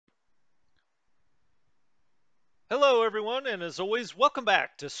Hello, everyone, and as always, welcome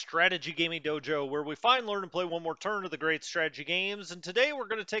back to Strategy Gaming Dojo, where we find, learn, and play one more turn of the great strategy games. And today we're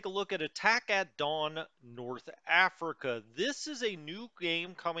going to take a look at Attack at Dawn, North Africa. This is a new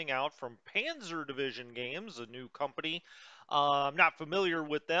game coming out from Panzer Division Games, a new company. I'm not familiar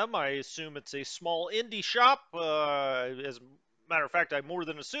with them. I assume it's a small indie shop. As a matter of fact, I more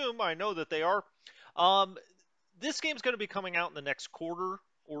than assume. I know that they are. Um, this game's going to be coming out in the next quarter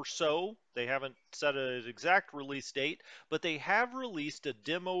or so. They haven't set an exact release date, but they have released a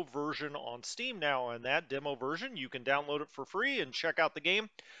demo version on Steam now, and that demo version you can download it for free and check out the game.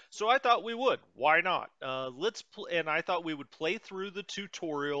 So I thought we would. Why not? And I thought we would play through the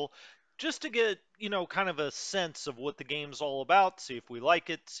tutorial just to get, kind of a sense of what the game's all about, see if we like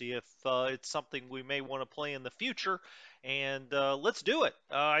it, see if it's something we may want to play in the future. And let's do it.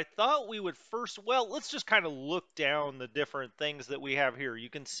 I thought we would first, well, let's just kind of look down the different things that we have here. You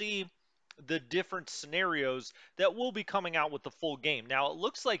can see the different scenarios that will be coming out with the full game. Now, it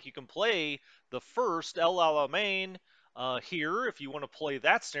looks like you can play the first El Alamein here if you want to play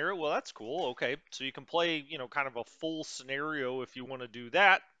that scenario. Well, that's cool. Okay, so you can play, kind of a full scenario if you want to do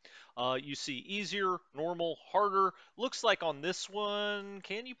that. You see easier, normal, harder. Looks like on this one,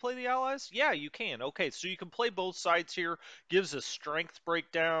 can you play the allies? Yeah, you can. Okay, so you can play both sides here. Gives a strength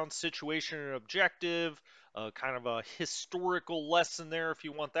breakdown, situation and objective, kind of a historical lesson there if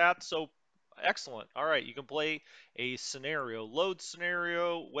you want that. So excellent. All right, you can play a scenario. Load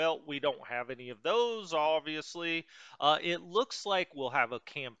scenario. Well, we don't have any of those, obviously. It looks like we'll have a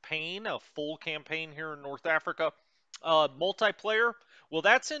campaign, a full campaign here in North Africa. Multiplayer. Well,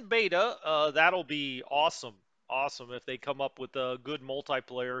 that's in beta. That'll be awesome. Awesome if they come up with a good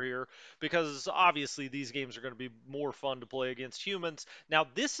multiplayer here, because obviously these games are going to be more fun to play against humans. Now,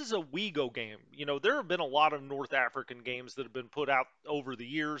 this is a WEGO game. There have been a lot of North African games that have been put out over the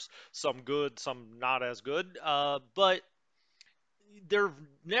years, some good, some not as good. But there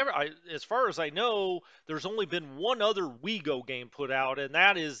never, as far as I know, there's only been one other WeGo game put out, and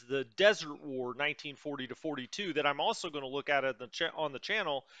that is the Desert War 1940 to 42 that I'm also going to look at on the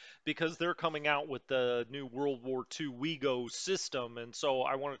channel because they're coming out with the new World War II WeGo system, and so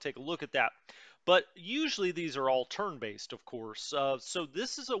I want to take a look at that. But usually these are all turn-based, of course. So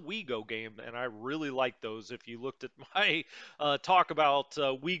this is a WeGo game, and I really like those. If you looked at my talk about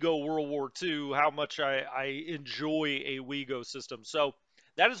WeGo World War II, how much I enjoy a WeGo system. So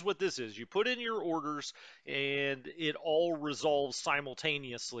that is what this is. You put in your orders, and it all resolves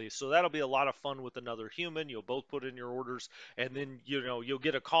simultaneously. So that'll be a lot of fun with another human. You'll both put in your orders, and then you'll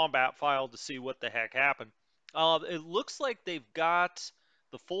get a combat file to see what the heck happened. It looks like they've got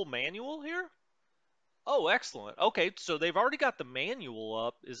the full manual here. Oh, excellent. Okay, so they've already got the manual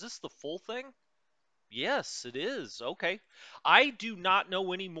up. Is this the full thing? Yes, it is. Okay. I do not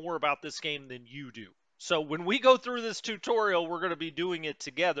know any more about this game than you do. So when we go through this tutorial, we're going to be doing it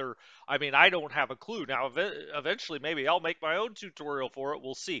together. I mean, I don't have a clue. Now, eventually, maybe I'll make my own tutorial for it.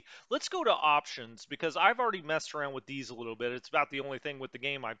 We'll see. Let's go to options because I've already messed around with these a little bit. It's about the only thing with the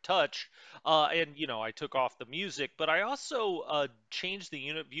game I've touched. And, I took off the music, but I also changed the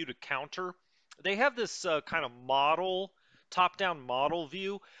unit view to counter. They have this kind of top-down model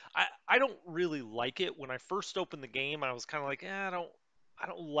view. I don't really like it. When I first opened the game, I was kind of like, I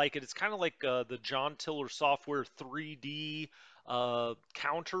don't like it. It's kind of like the John Tiller Software 3D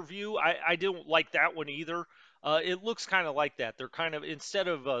counter view. I don't like that one either. It looks kind of like that. They're kind of instead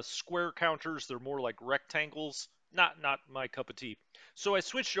of square counters, they're more like rectangles. Not my cup of tea. So I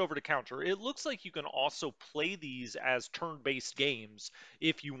switched over to counter. It looks like you can also play these as turn-based games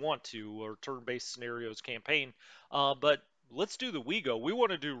if you want to, or turn-based scenarios campaign. But let's do the WeGo. We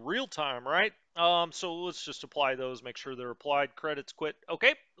want to do real time, right? So let's just apply those, make sure they're applied, credits quit.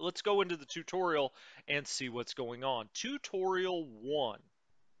 Okay, let's go into the tutorial and see what's going on. Tutorial 1.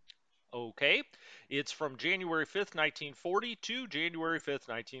 Okay, it's from January 5th, 1940 to January 5th,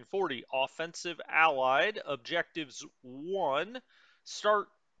 1940. Offensive Allied, Objectives 1, start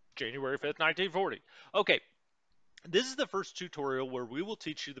January 5th, 1940. Okay, this is the first tutorial where we will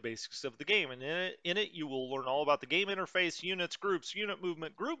teach you the basics of the game, and in it you will learn all about the game interface, units, groups, unit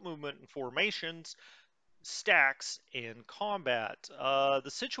movement, group movement, and formations, stacks, and combat. The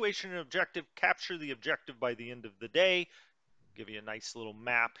situation and objective, capture the objective by the end of the day. Give you a nice little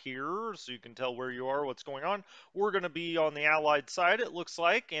map here so you can tell where you are, what's going on. We're going to be on the Allied side, it looks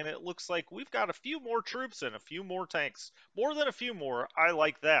like, and it looks like we've got a few more troops and a few more tanks. More than a few more. I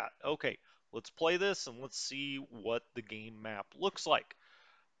like that. Okay, let's play this and let's see what the game map looks like.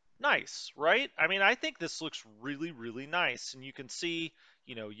 Nice, right? I mean, I think this looks really, really nice. And you can see,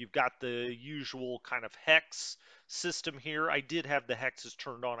 you've got the usual kind of hex system here. I did have the hexes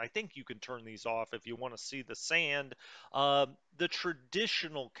turned on. I think you can turn these off if you want to see the sand. The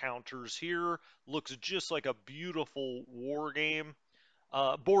traditional counters here looks just like a beautiful war game.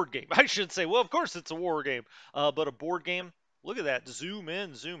 Board game, I should say. Well, of course it's a war game, but a board game. Look at that. Zoom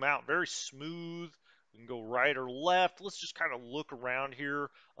in, zoom out. Very smooth. We can go right or left. Let's just kind of look around here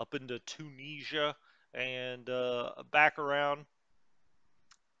up into Tunisia and back around.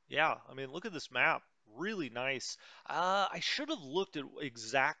 Yeah, I mean, look at this map. Really nice. I should have looked at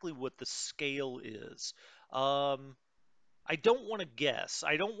exactly what the scale is. Um, I don't want to guess.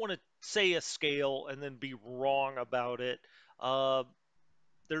 I don't want to say a scale and then be wrong about it. Uh,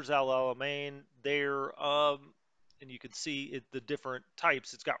 there's Al Alamein there. And you can see the different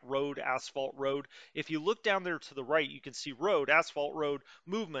types. It's got road, asphalt, road. If you look down there to the right, you can see road, asphalt, road,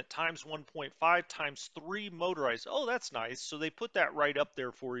 movement times 1.5 times 3 motorized. Oh, that's nice. So they put that right up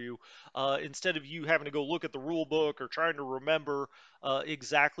there for you instead of you having to go look at the rule book or trying to remember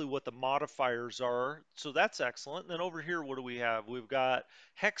exactly what the modifiers are. So that's excellent. And then over here, what do we have? We've got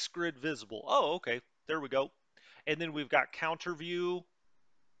hex grid visible. Oh, okay. There we go. And then we've got counter view.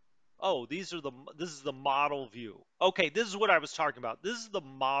 Oh, this is the model view. Okay, this is what I was talking about. This is the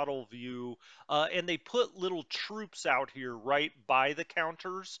model view, and they put little troops out here right by the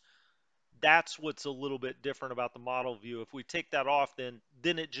counters. That's what's a little bit different about the model view. If we take that off, then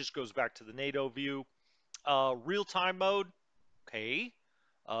it just goes back to the NATO view. Real time mode. Okay.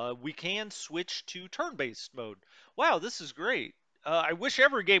 We can switch to turn-based mode. Wow, this is great. I wish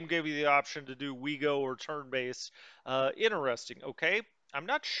every game gave you the option to do WEGO or turn-based. Interesting. Okay. I'm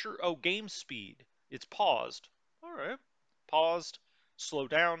not sure. Oh, game speed. It's paused. All right. Paused. Slow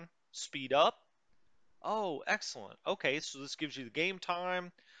down. Speed up. Oh, excellent. Okay, so this gives you the game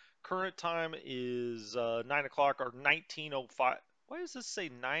time. Current time is 9 o'clock or 19:05. Why does this say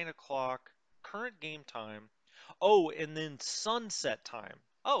 9 o'clock? Current game time. Oh, and then sunset time.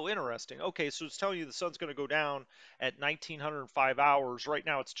 Oh, interesting. Okay, so it's telling you the sun's going to go down at 1905 hours. Right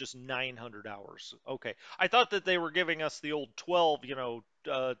now it's just 900 hours. Okay. I thought that they were giving us the old 12,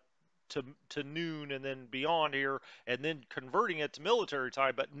 to noon and then beyond here and then converting it to military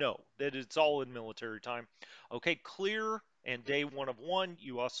time, but no, that it's all in military time. Okay, clear and day 1 of 1.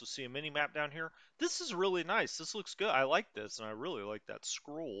 You also see a mini map down here. This is really nice. This looks good. I like this, and I really like that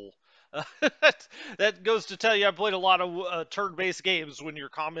scroll. That goes to tell you I played a lot of turn-based games when you're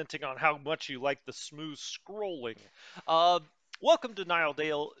commenting on how much you like the smooth scrolling. Uh, Welcome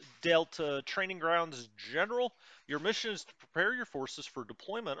to Delta Training Grounds General. Your mission is to prepare your forces for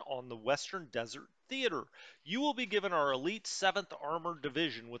deployment on the Western Desert Theater. You will be given our elite 7th Armored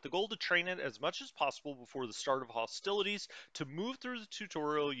Division with the goal to train it as much as possible before the start of hostilities. To move through the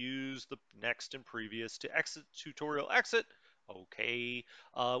tutorial, use the next and previous. To exit tutorial, exit. Okay.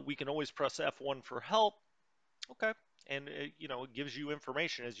 We can always press F1 for help. Okay. And it gives you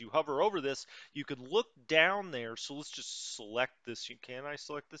information as you hover over this. You can look down there. So let's just select this. Can I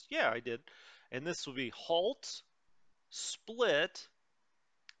select this? Yeah, I did. And this will be halt, split,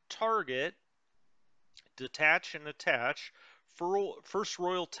 target, detach and attach. First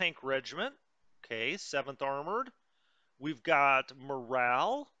Royal Tank Regiment. Okay, 7th Armored. We've got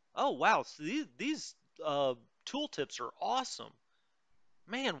morale. Oh wow, so these tooltips are awesome.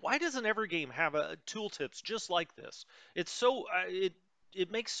 Man, why doesn't every game have a tooltips just like this? It's so it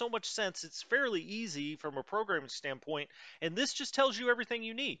makes so much sense. It's fairly easy from a programming standpoint, and this just tells you everything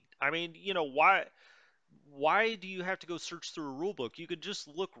you need. I mean, why do you have to go search through a rule book? You could just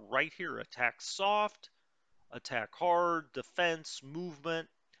look right here. Attack soft, attack hard, defense, movement.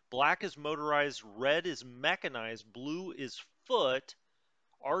 Black is motorized, red is mechanized, blue is foot,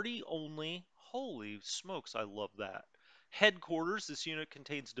 arty only. Holy smokes, I love that. Headquarters. This unit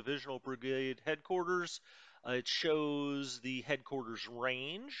contains Divisional Brigade headquarters. It shows the headquarters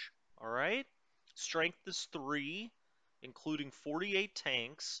range. All right. Strength is 3, including 48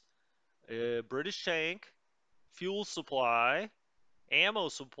 tanks, British tank, fuel supply, ammo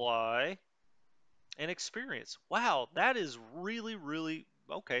supply, and experience. Wow, that is really, really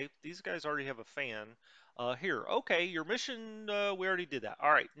okay. These guys already have a fan here. Okay, your mission, we already did that.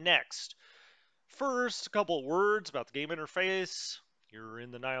 All right, next. First, a couple of words about the game interface. You're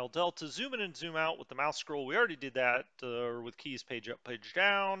in the Nile Delta. Zoom in and zoom out with the mouse scroll. We already did that with keys page up, page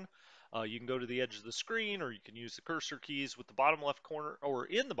down. You can go to the edge of the screen, or you can use the cursor keys with the bottom left corner, or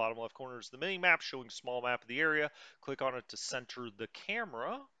in the bottom left corner is the mini map showing a small map of the area. Click on it to center the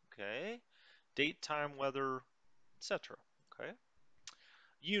camera. Okay. Date, time, weather, etc. Okay.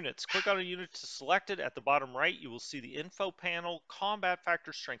 Units. Click on a unit to select it. At the bottom right, you will see the info panel, combat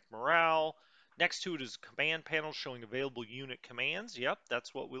factor, strength, morale, Next to it is a command panel showing available unit commands. Yep,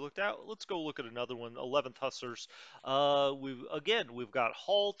 that's what we looked at. Let's go look at another one. 11th Hussars. We've got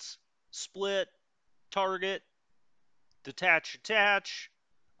halt, split, target, detach, attach,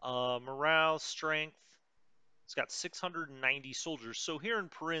 morale, strength. It's got 690 soldiers. So here in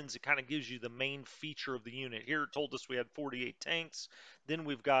parens, it kind of gives you the main feature of the unit. Here it told us we had 48 tanks. Then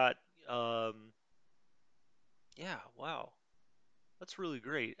we've got, um, yeah, wow, that's really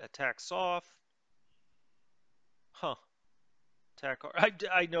great. Attack soft, huh? Attack.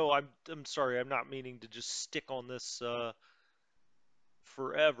 I know. I'm sorry. I'm not meaning to just stick on this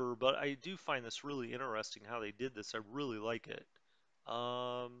forever, but I do find this really interesting how they did this. I really like it.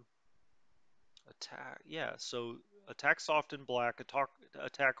 Um, Attack, yeah. So attack soft in black,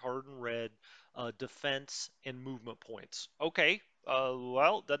 attack hard in red, defense and movement points. Okay.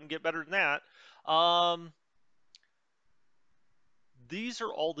 Well, doesn't get better than that. Um, These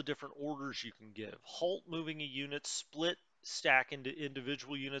are all the different orders you can give. Halt moving a unit, split stack into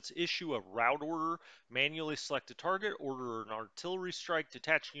individual units, issue a route order, manually select a target, order an artillery strike,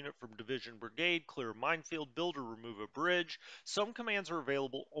 detach unit from division brigade, clear a minefield, build or remove a bridge. Some commands are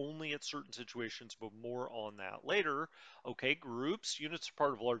available only at certain situations, but more on that later. Okay, groups. Units are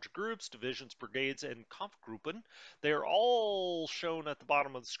part of larger groups, divisions, brigades, and Kampfgruppen. They are all shown at the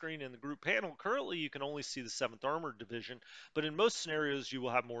bottom of the screen in the group panel. Currently, you can only see the 7th Armored Division, but in most scenarios, you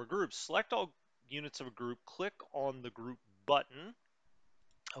will have more groups. Select all units of a group, click on the group button.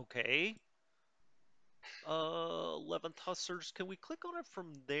 Okay. 11th Hussars. Can we click on it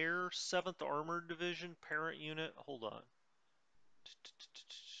from there? 7th Armored Division, parent unit. Hold on.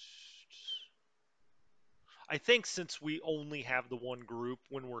 I think since we only have the one group,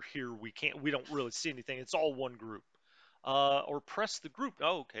 when we're here, we don't really see anything. It's all one group. Or press the group.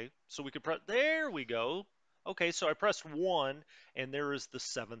 Oh, okay. So we could press, there we go. Okay, so I pressed 1, and there is the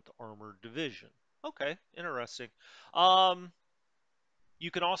 7th Armored Division. Okay, interesting. Um, you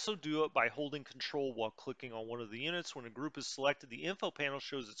can also do it by holding control while clicking on one of the units. When a group is selected, the info panel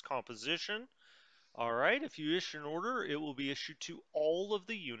shows its composition. All right, if you issue an order, it will be issued to all of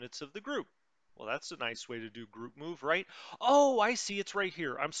the units of the group. Well, that's a nice way to do group move, right? Oh, I see, it's right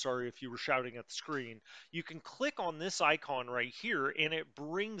here. I'm sorry if you were shouting at the screen. You can click on this icon right here and it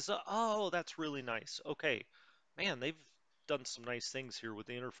brings up, oh, that's really nice. Okay, man, they've done some nice things here with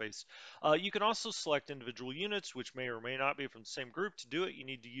the interface. You can also select individual units, which may or may not be from the same group. To do it, you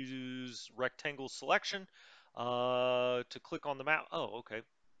need to use rectangle selection to click on the map. Oh, okay.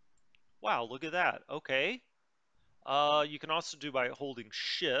 Wow, look at that. Okay. You can also do by holding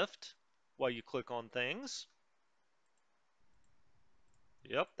shift while you click on things.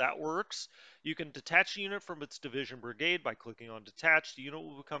 Yep, that works. You can detach a unit from its division brigade by clicking on detach. The unit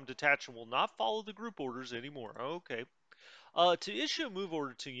will become detached and will not follow the group orders anymore. Okay. To issue a move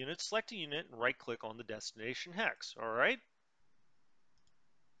order to units, select a unit and right click on the destination hex. All right.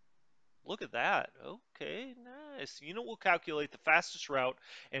 Look at that. Okay, nice. The unit will calculate the fastest route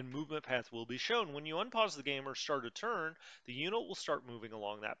and movement path will be shown. When you unpause the game or start a turn, the unit will start moving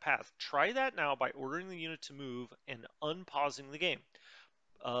along that path. Try that now by ordering the unit to move and unpausing the game.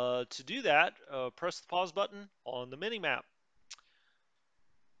 To do that, press the pause button on the minimap.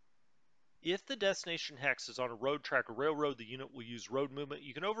 If the destination hex is on a road, track, or railroad, the unit will use road movement.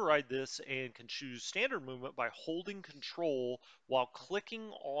 You can override this and can choose standard movement by holding control while clicking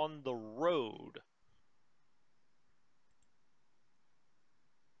on the road.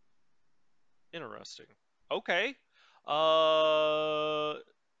 Interesting. Okay. Uh,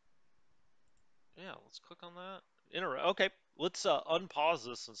 yeah, let's click on that. Okay, let's unpause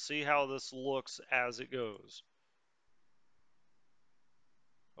this and see how this looks as it goes.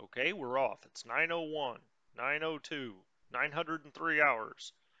 Okay, we're off. It's 9:01, 9:02, 903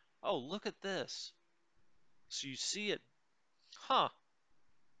 hours. Oh, look at this. So you see it. Huh.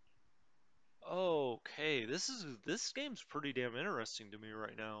 Okay, this game's pretty damn interesting to me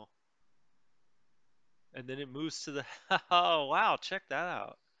right now. And then it moves to the oh wow, check that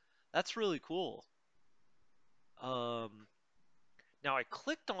out. That's really cool. Um Now I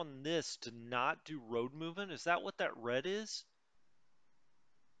clicked on this to not do road movement. Is that what that red is?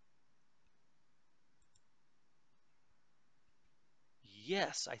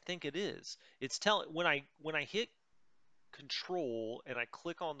 Yes, I think it is. It's telling when I hit control and I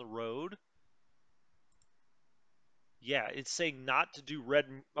click on the road, yeah, it's saying not to do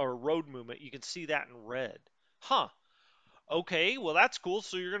or road movement. You can see that in red. Huh. Okay, well that's cool.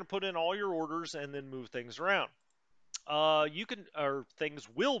 So you're going to put in all your orders and then move things around. You can, or things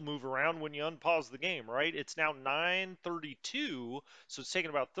will move around when you unpause the game, right? It's now 9:32, so it's taking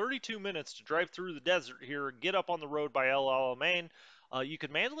about 32 minutes to drive through the desert here, get up on the road by El Alamein. You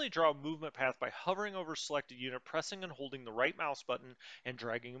can manually draw a movement path by hovering over a selected unit, pressing and holding the right mouse button, and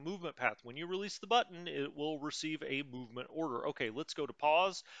dragging a movement path. When you release the button, it will receive a movement order. Okay, let's go to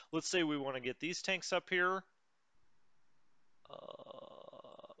pause. Let's say we want to get these tanks up here.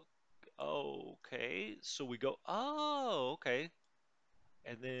 Okay, so we go, oh, okay.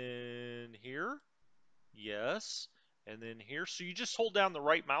 And then here, yes. And then here, so you just hold down the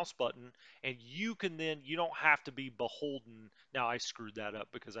right mouse button and you can then, you don't have to be beholden. Now I screwed that up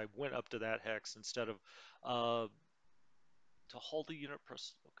because I went up to that hex instead of, uh, to hold the unit,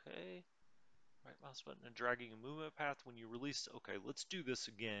 press, okay. Right mouse button and dragging a movement path when you release. Okay, let's do this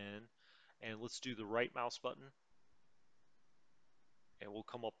again. And let's do the right mouse button and we'll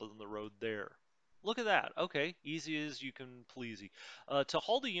come up on the road there. Look at that. Okay, easy as you can pleasey. To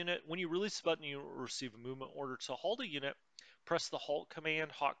halt a unit, when you release the button, you will receive a movement order. To halt a unit, press the halt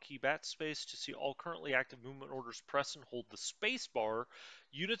command, hotkey backspace to see all currently active movement orders. Press and hold the space bar.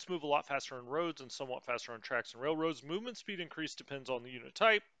 Units move a lot faster on roads and somewhat faster on tracks and railroads. Movement speed increase depends on the unit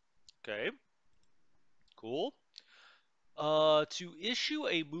type. Okay, cool. To issue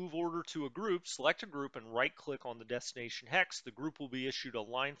a move order to a group, select a group and right-click on the destination hex. The group will be issued a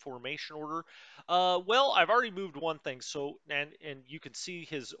line formation order. Well, I've already moved one thing, so and you can see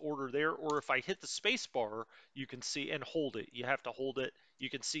his order there. Or if I hit the space bar, you can see and hold it. You have to hold it. You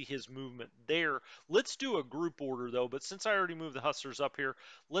can see his movement there. Let's do a group order though. But since I already moved the hustlers up here,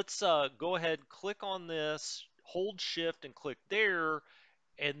 let's go ahead, click on this, hold Shift, and click there,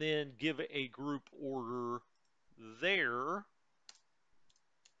 and then give a group order there.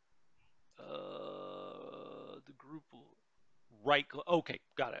 The group will right. Okay,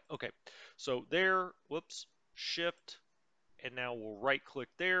 got it. Okay, so there. Whoops. Shift, and now we'll right click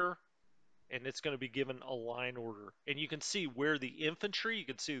there, and it's going to be given a line order. And you can see where the infantry. You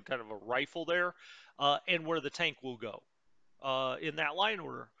can see kind of a rifle there, and where the tank will go in that line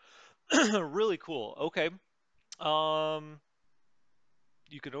order. Really cool. Okay. Um,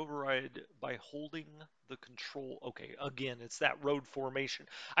 you can override by holding the control. Okay, again, it's that road formation.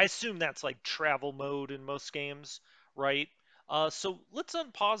 I assume that's like travel mode in most games, right? So let's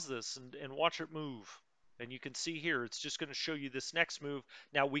unpause this and watch it move. And you can see here, it's just going to show you this next move.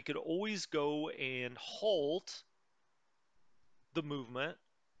 Now, we could always go and halt the movement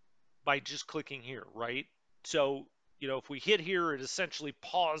by just clicking here, right? So, if we hit here, it essentially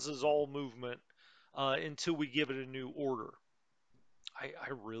pauses all movement until we give it a new order.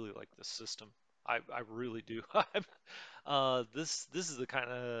 I really like this system. I really do. This is the kind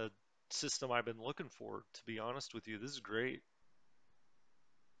of system I've been looking for, to be honest with you. This is great.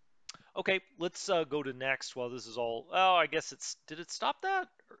 Okay, let's go to next while this is all. Oh, I guess did it stop that?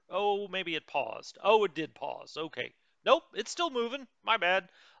 Oh, maybe it paused. Oh, it did pause. Okay. Nope, it's still moving. My bad.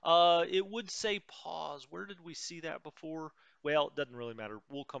 It would say pause. Where did we see that before? Well, it doesn't really matter.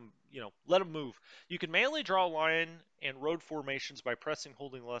 We'll come, let them move. You can manually draw a line and road formations by pressing,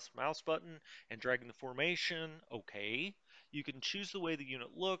 holding the left mouse button and dragging the formation. Okay. You can choose the way the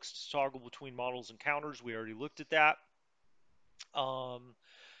unit looks to toggle between models and counters. We already looked at that. Um,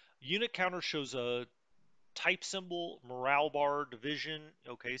 Unit counter shows a type symbol, morale bar, division.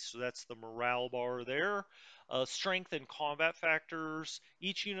 Okay, so that's the morale bar there. Strength and combat factors.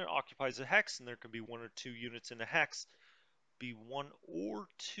 Each unit occupies a hex, and there can be one or two units in a hex. Be one or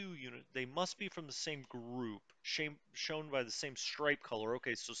two unit. They must be from the same group, shown by the same stripe color.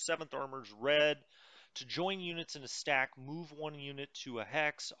 Okay, so 7th Armor's red. To join units in a stack, move one unit to a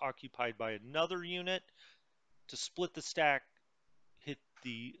hex occupied by another unit. To split the stack, hit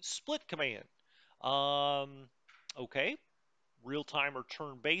the split command. Um, okay. Real time or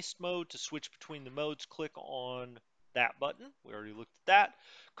turn based mode. To switch between the modes, click on that button. We already looked at that.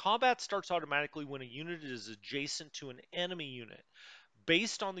 Combat starts automatically when a unit is adjacent to an enemy unit.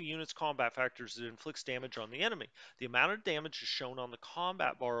 Based on the unit's combat factors, it inflicts damage on the enemy. The amount of damage is shown on the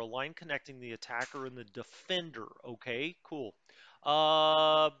combat bar, a line connecting the attacker and the defender. Okay, cool.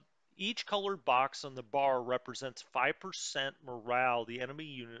 Uh, each colored box on the bar represents 5% morale the enemy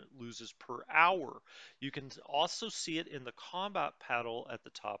unit loses per hour. You can also see it in the combat paddle at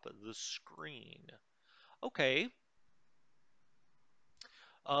the top of the screen. Okay,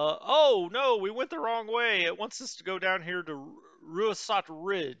 oh no, we went the wrong way. It wants us to go down here to Ruasat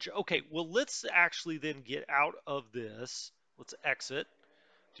Ridge. Okay, well, let's actually then get out of this. Let's exit.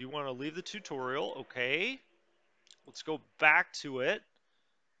 Do you want to leave the tutorial? Okay. Let's go back to it.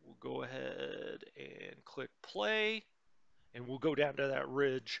 We'll go ahead and click play, and we'll go down to that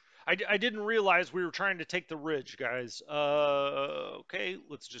ridge. I didn't realize we were trying to take the ridge, guys. Okay,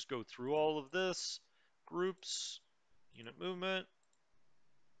 let's just go through all of this. Groups, unit movement,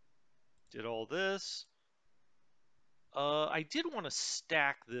 did all this. I did want to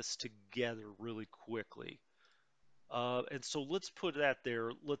stack this together really quickly. And so let's put that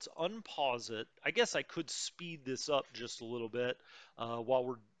there. Let's unpause it. I guess I could speed this up just a little bit while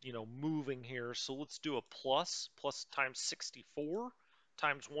we're, moving here. So let's do a plus times 64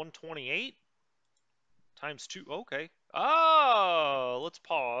 times 128 times 2. Okay. Oh, let's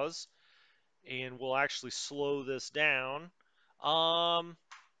pause and we'll actually slow this down. Um,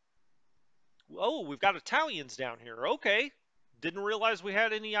 Oh, we've got Italians down here. Okay. Didn't realize we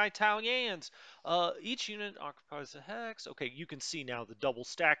had any Italians. Each unit occupies a hex. Okay, you can see now the double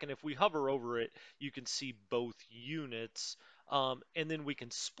stack, and if we hover over it, you can see both units. And then we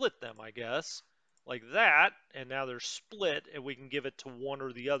can split them, I guess, like that. And now they're split, and we can give it to one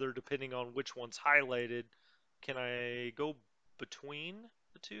or the other depending on which one's highlighted. Can I go between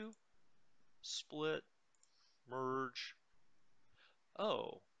the two? Split, merge.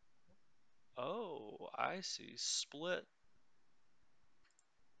 Oh, I see. Split.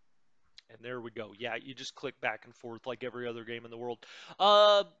 And there we go. Yeah, you just click back and forth like every other game in the world.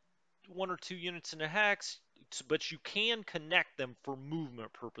 Uh, one or two units in a hex, but you can connect them for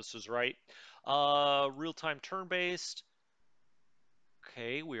movement purposes, right? Real-time turn-based.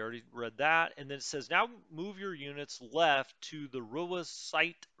 Okay, we already read that. And then it says now move your units left to the Rua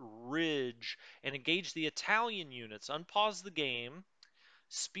Site Ridge and engage the Italian units. Unpause the game.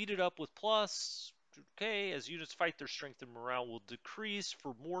 Speed it up with plus. Okay, as units fight, their strength and morale will decrease.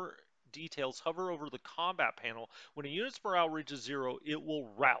 For more details, hover over the combat panel. When a unit's morale reaches 0, it will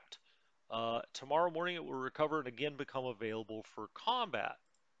rout. Tomorrow morning, it will recover and again become available for combat.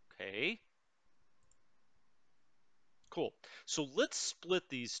 Okay, cool. So let's split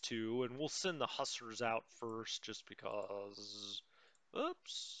these two, and we'll send the Hussars out first just because.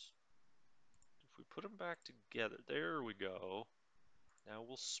 Oops. If we put them back together, there we go. Now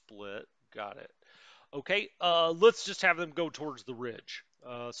we'll split. Got it. Okay, let's just have them go towards the ridge.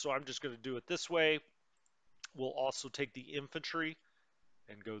 So I'm just going to do it this way. We'll also take the infantry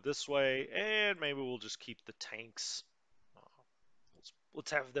and go this way, and maybe we'll just keep the tanks.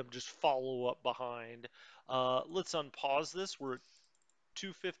 Let's have them just follow up behind. Let's unpause this. We're at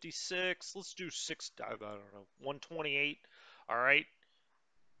 256. Let's do I don't know, 128. All right.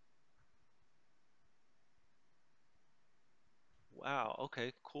 Wow.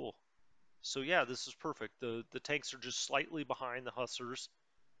 Okay. Cool. So yeah, this is perfect. The tanks are just slightly behind the Hussars.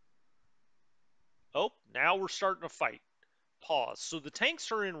 Oh, now we're starting to fight. Pause. So the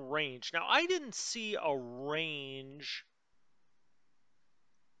tanks are in range. Now, I didn't see a range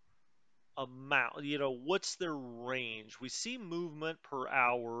amount. What's their range? We see movement per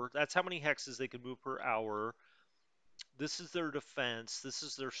hour. That's how many hexes they can move per hour. This is their defense. This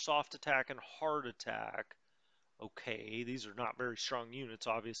is their soft attack and hard attack. Okay, these are not very strong units,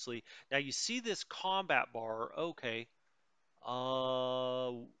 obviously. Now, you see this combat bar. Okay,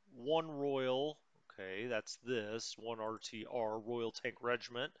 Uh, one Royal, okay, that's this, one RTR, Royal Tank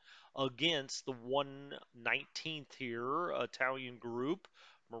Regiment, against the 119th here, Italian group.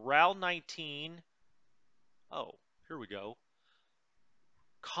 Morale 19. Oh, here we go.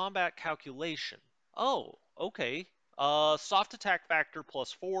 Combat calculation. Oh, okay. Soft attack factor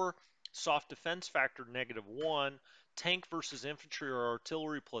 +4, soft defense factor -1, tank versus infantry or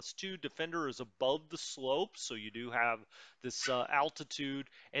artillery +2. Defender is above the slope, so you do have this altitude,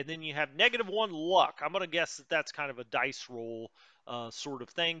 and then you have -1 luck. I'm gonna guess that that's kind of a dice roll sort of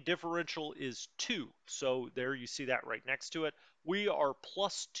thing. Differential is 2, so there you see that right next to it. We are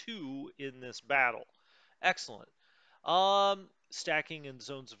 +2 in this battle. Excellent. Stacking in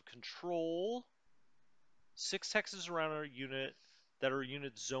zones of control. 6 hexes around our unit that are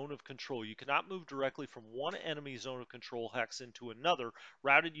unit zone of control. You cannot move directly from one enemy zone of control hex into another.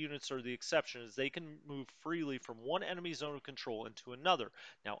 Routed units are the exception, as they can move freely from one enemy zone of control into another.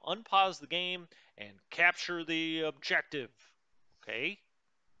 Now unpause the game and capture the objective. Okay.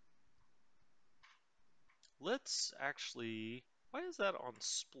 Let's actually. Why is that on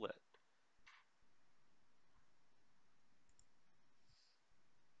split?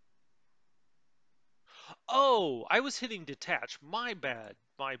 Oh, I was hitting detach. My bad.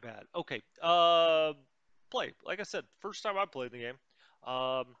 My bad. Okay. Play. Like I said, first time I played the game.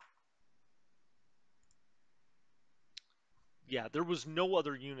 Um, yeah, there was no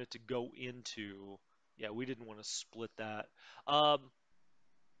other unit to go into. Yeah, we didn't want to split that. Um,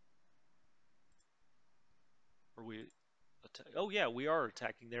 are we? Oh yeah, we are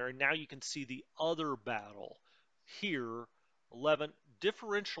attacking there, and now you can see the other battle here. 11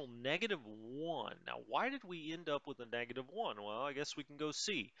 differential -1. Now, why did we end up with a -1? Well, I guess we can go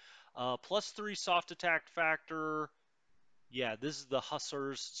see. +3 soft attack factor. Yeah, this is the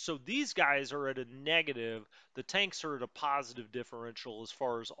Hussars. So these guys are at a negative. The tanks are at a positive differential as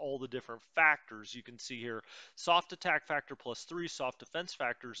far as all the different factors. You can see here soft attack factor +3, soft defense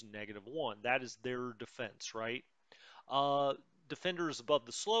factor is -1. That is their defense, right? Uh, Defenders above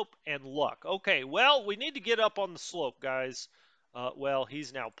the slope and luck. Okay, well, we need to get up on the slope, guys. Well,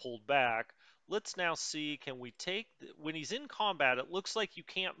 he's now pulled back. Let's now see, can we take, when he's in combat, it looks like you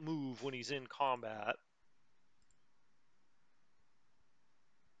can't move when he's in combat.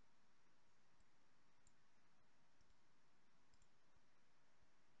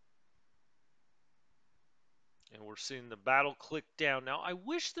 And we're seeing the battle click down. Now, I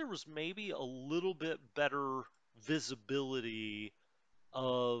wish there was maybe a little bit better visibility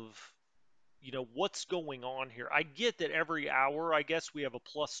of, what's going on here. I get that every hour, I guess, we have a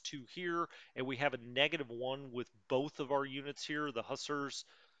 +2 here, and we have a -1 with both of our units here, the Hussars.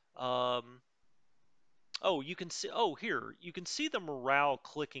 Um, oh, you can see, oh, here, you can see the morale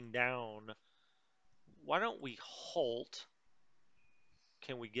clicking down. Why don't we halt?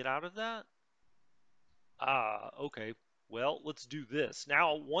 Can we get out of that? Ah, okay. Well, let's do this.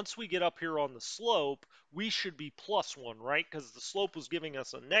 Now, once we get up here on the slope, we should be +1, right? Because the slope was giving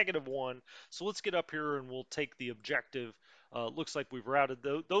us a -1. So let's get up here and we'll take the objective. Looks like we've routed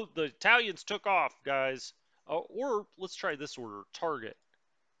the Italians took off, guys. Or let's try this order. Target.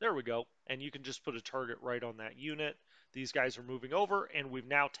 There we go. And you can just put a target right on that unit. These guys are moving over, and we've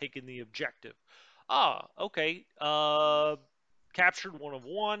now taken the objective. Ah, okay. Captured 1 of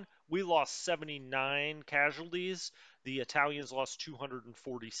 1. We lost 79 casualties. The Italians lost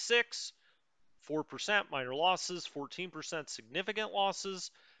 246. 4% minor losses, 14% significant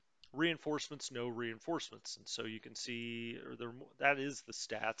losses. Reinforcements, no reinforcements. And so you can see, or there, that is the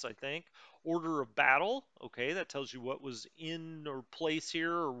stats, I think. Order of battle, okay, that tells you what was in or place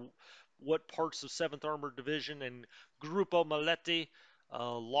here, or what parts of 7th Armored Division and Gruppo Maletti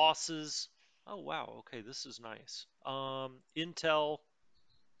losses. Oh, wow, okay, this is nice. Intel,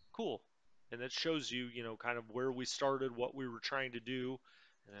 cool. And it shows you, kind of where we started, what we were trying to do.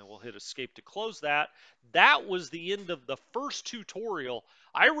 And then we'll hit escape to close that. That was the end of the first tutorial.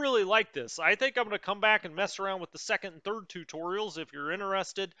 I really like this. I think I'm going to come back and mess around with the second and third tutorials if you're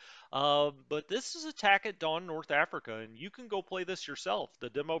interested. But this is Attack at Dawn North Africa, and you can go play this yourself. The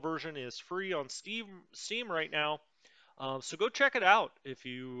demo version is free on Steam right now. So go check it out if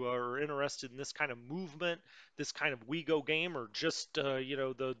you are interested in this kind of movement, this kind of WEGO game, or just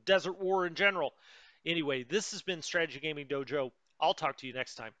the Desert War in general. Anyway, this has been Strategy Gaming Dojo. I'll talk to you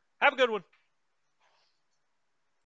next time. Have a good one.